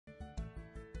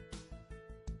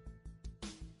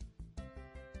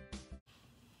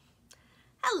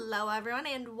Hello everyone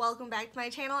and welcome back to my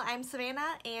channel. I'm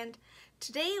Savannah and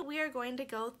today we are going to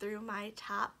go through my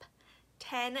top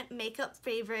 10 makeup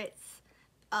favorites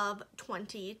of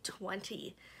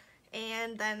 2020.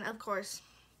 And then of course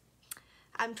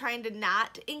I'm trying to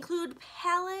not include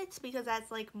palettes because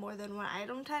that's like more than one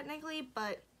item technically,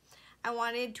 but I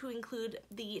wanted to include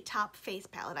the top face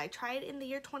palette I tried in the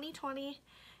year 2020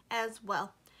 as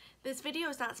well. This video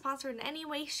is not sponsored in any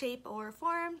way, shape, or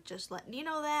form, just letting you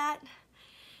know that.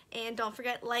 And don't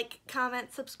forget, like,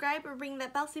 comment, subscribe, or ring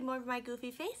that bell to see more of my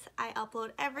goofy face. I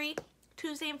upload every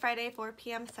Tuesday and Friday, 4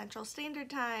 p.m. Central Standard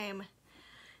Time.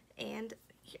 And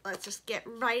let's just get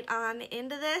right on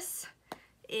into this.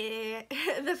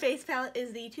 The face palette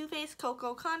is the Too Faced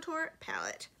Cocoa Contour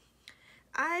Palette.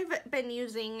 I've been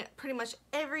using pretty much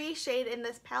every shade in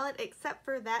this palette except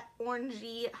for that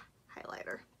orangey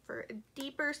highlighter for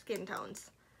deeper skin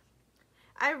tones.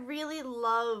 I really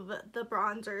love the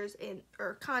bronzers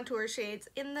or contour shades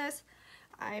in this.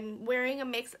 I'm wearing a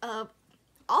mix of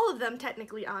all of them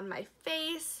technically on my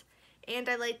face, and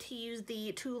I like to use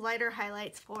the two lighter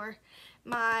highlights for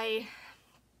my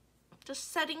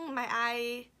just setting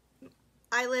my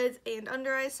eyelids and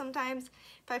under eyes sometimes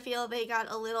if I feel they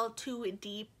got a little too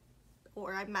deep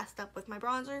or I messed up with my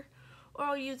bronzer, or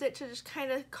I'll use it to just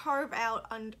kind of carve out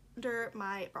under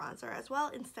my bronzer as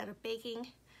well instead of baking.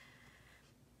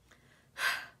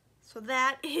 So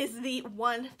that is the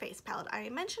one face palette I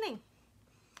am mentioning.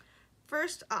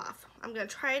 First off, I'm going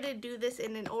to try to do this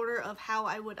in an order of how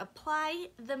I would apply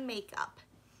the makeup.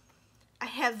 I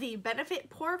have the Benefit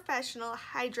Porefessional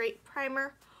Hydrate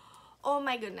Primer. Oh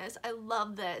my goodness, I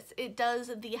love this. It does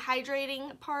the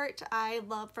hydrating part I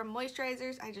love from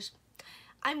moisturizers.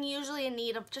 I'm usually in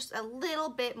need of just a little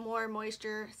bit more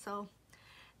moisture, so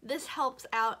this helps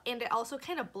out, and it also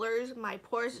kind of blurs my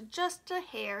pores just a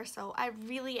hair, so I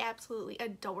really absolutely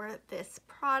adore this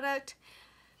product.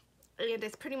 And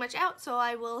it's pretty much out, so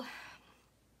I will,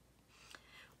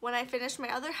 when I finish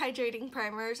my other hydrating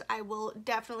primers, I will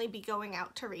definitely be going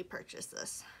out to repurchase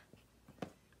this.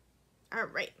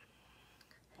 Alright.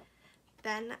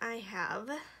 Then I have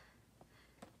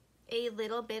a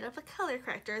little bit of a color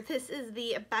corrector. This is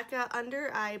the Becca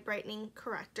Under Eye Brightening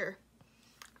Corrector.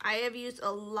 I have used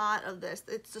a lot of this.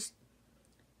 It's just,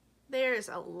 there's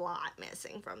a lot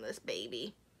missing from this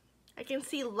baby. I can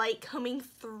see light coming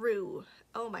through.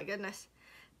 Oh my goodness.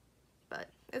 But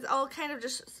it's all kind of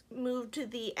just moved to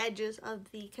the edges of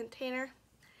the container.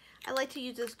 I like to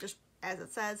use this just, as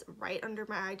it says, right under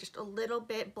my eye, just a little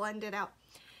bit, blend it out.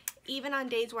 Even on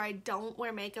days where I don't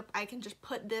wear makeup, I can just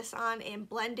put this on and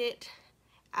blend it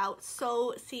out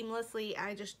so seamlessly.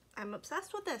 I'm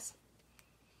obsessed with this.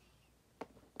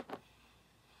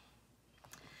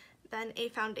 Then a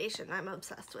foundation I'm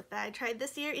obsessed with that I tried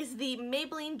this year is the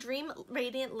Maybelline Dream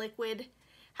Radiant Liquid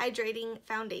Hydrating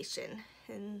Foundation.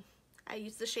 And I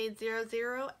use the shade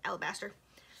 00 Alabaster.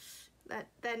 That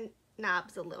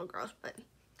knob's a little gross, but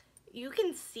you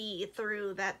can see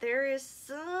through that there is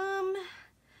some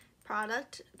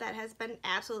product that has been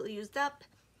absolutely used up.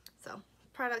 So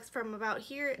products from about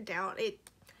here down,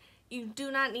 you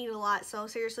do not need a lot, so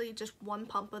seriously just one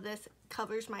pump of this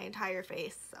covers my entire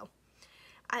face. So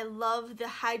I love the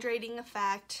hydrating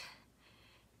effect.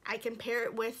 I can pair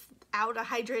it without a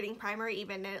hydrating primer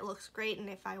even, and it looks great. And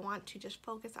if I want to just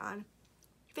focus on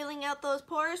filling out those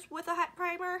pores with a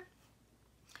primer,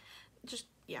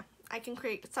 yeah, I can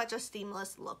create such a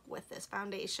seamless look with this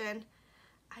foundation.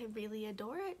 I really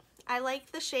adore it. I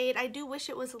like the shade. I do wish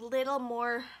it was a little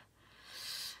more,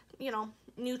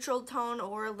 neutral tone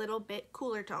or a little bit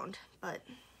cooler toned, but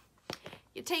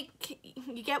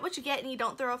you get what you get, and you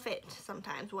don't throw a fit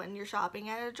sometimes when you're shopping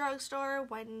at a drugstore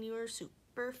when you're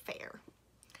super fair.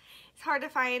 It's hard to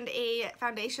find a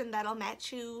foundation that'll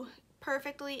match you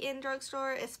perfectly in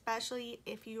drugstore, especially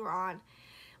if you're on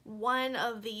one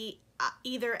of the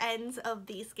either ends of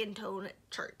the skin tone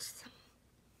charts.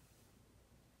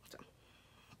 So,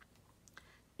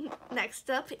 next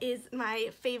up is my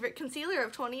favorite concealer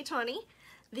of 2020,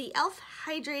 the E.L.F.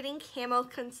 Hydrating Camo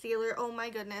Concealer. Oh my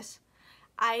goodness.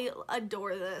 I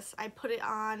adore this. I put it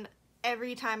on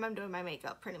every time I'm doing my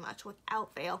makeup pretty much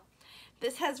without fail.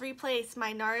 This has replaced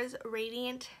my NARS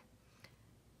Radiant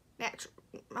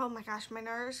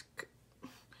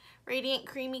Radiant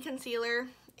Creamy Concealer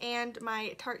and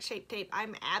my Tarte Shape Tape.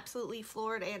 I'm absolutely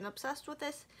floored and obsessed with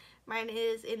this. Mine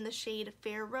is in the shade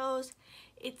Fair Rose.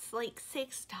 It's like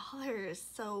 $6,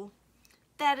 so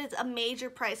that is a major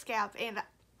price gap, and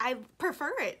I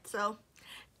prefer it. So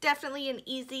definitely an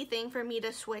easy thing for me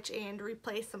to switch and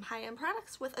replace some high-end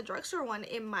products with a drugstore one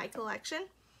in my collection.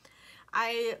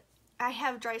 I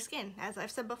have dry skin, as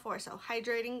I've said before, so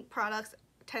hydrating products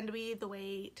tend to be the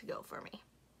way to go for me.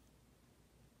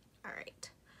 Alright.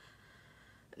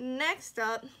 Next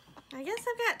up, I guess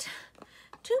I've got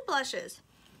two blushes.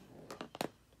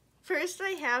 First,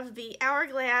 I have the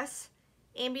Hourglass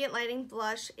Ambient Lighting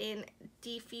Blush in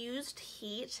Defused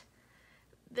Heat.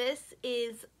 This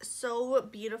is so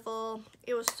beautiful.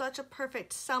 It was such a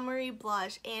perfect summery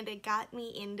blush, and it got me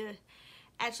into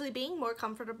actually being more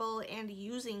comfortable and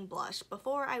using blush.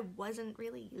 Before, I wasn't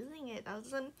really using it. I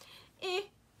was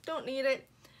don't need it.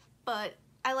 But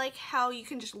I like how you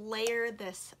can just layer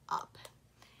this up,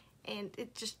 and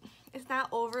it's not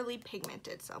overly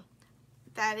pigmented, so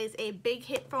that is a big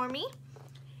hit for me.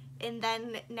 And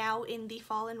then now in the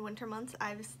fall and winter months,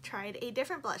 I've tried a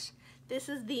different blush. This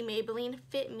is the Maybelline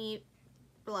Fit Me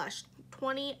Blush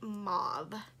 20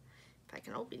 Mauve. If I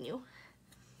can open you.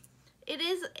 It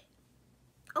is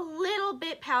a little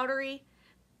bit powdery,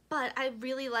 but I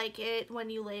really like it when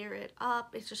you layer it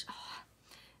up. It's just,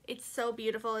 it's so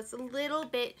beautiful. It's a little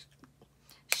bit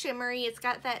shimmery. It's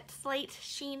got that slight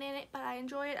sheen in it, but I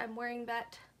enjoy it. I'm wearing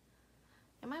that.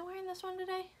 Am I wearing this one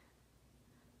today?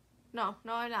 No,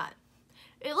 I'm not.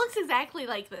 It looks exactly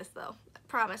like this though. I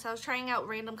promise. I was trying out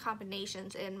random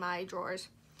combinations in my drawers,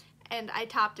 and I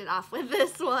topped it off with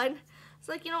this one. It's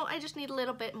like, you know, I just need a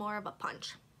little bit more of a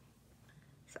punch.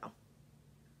 So,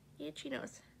 itchy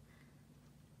nose.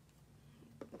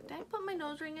 Did I put my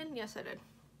nose ring in? Yes, I did.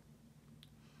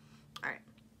 Alright.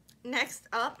 Next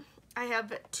up, I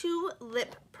have two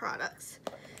lip products.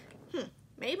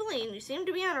 Maybelline, you seem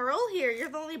to be on a roll here. You're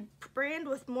the only brand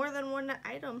with more than one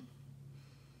item.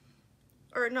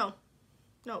 Or no,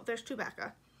 there's two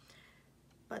Becca.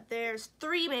 But there's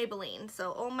three Maybelline,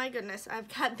 so oh my goodness.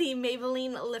 I've got the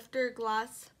Maybelline Lifter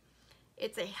Gloss.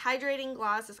 It's a hydrating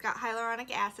gloss. It's got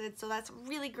hyaluronic acid, so that's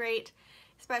really great,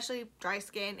 especially dry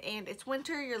skin. And it's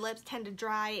winter, your lips tend to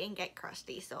dry and get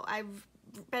crusty. So I've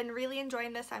been really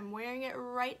enjoying this. I'm wearing it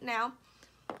right now.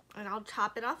 And I'll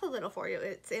top it off a little for you.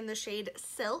 It's in the shade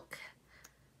Silk.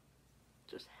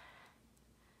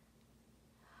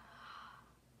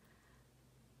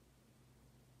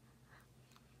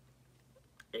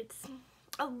 It's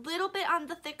a little bit on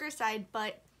the thicker side,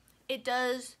 but it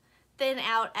does thin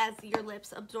out as your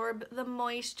lips absorb the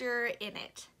moisture in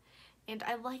it. And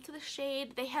I like the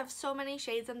shade. They have so many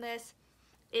shades in this.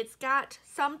 It's got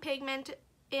some pigment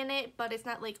in it, but it's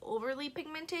not like overly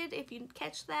pigmented, if you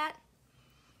catch that.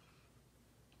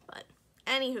 But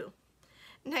anywho,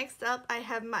 next up I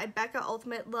have my Becca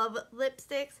Ultimate Love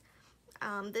lipsticks.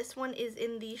 This one is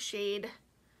in the shade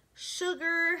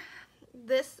Sugar.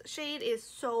 This shade is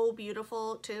so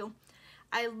beautiful too.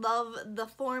 I love the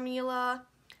formula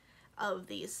of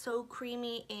these, so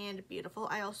creamy and beautiful.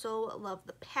 I also love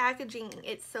the packaging.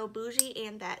 It's so bougie,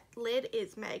 and that lid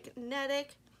is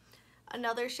magnetic.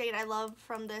 Another shade I love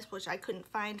from this, which I couldn't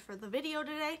find for the video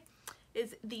today,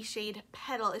 is the shade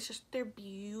Petal. It's just, they're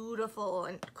beautiful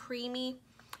and creamy,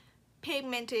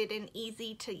 pigmented, and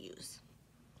easy to use.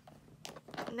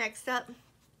 Next up,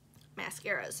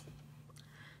 mascaras.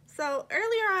 So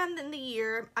earlier on in the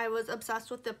year, I was obsessed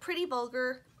with the Pretty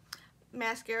Vulgar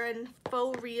mascara and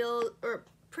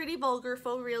Pretty Vulgar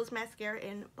Faux Reals mascara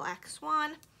in Black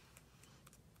Swan.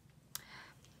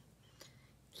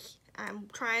 I'm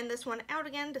trying this one out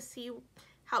again to see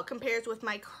how it compares with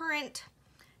my current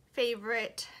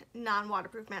favorite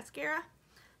non-waterproof mascara.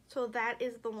 So that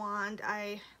is the wand.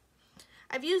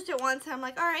 I've used it once and I'm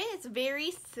like, alright, it's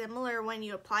very similar when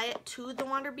you apply it to the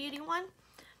Wander Beauty one,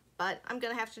 but I'm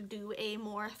gonna have to do a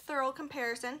more thorough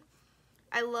comparison.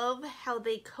 I love how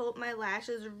they coat my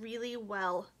lashes really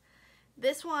well.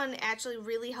 This one actually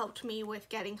really helped me with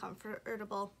getting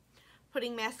comfortable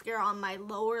putting mascara on my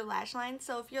lower lash line.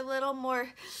 So if you're a little more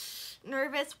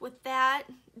nervous with that,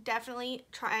 definitely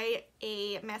try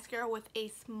a mascara with a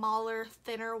smaller,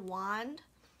 thinner wand.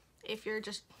 If you're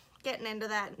just getting into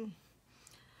that,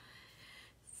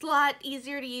 it's a lot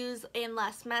easier to use and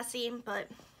less messy, but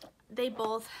they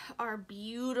both are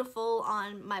beautiful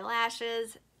on my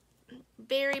lashes.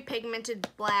 Very pigmented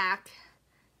black,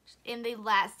 and they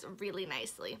last really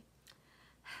nicely.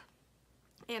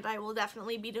 And I will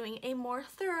definitely be doing a more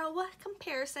thorough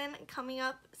comparison coming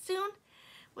up soon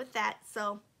with that.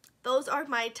 So those are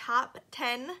my top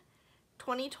 10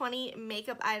 2020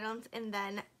 makeup items, and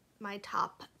then my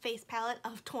top face palette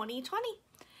of 2020.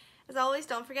 As always,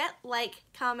 don't forget, like,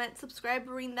 comment, subscribe,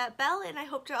 ring that bell, and I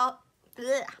hope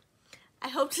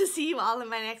to see you all in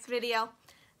my next video.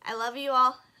 I love you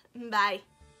all. Bye.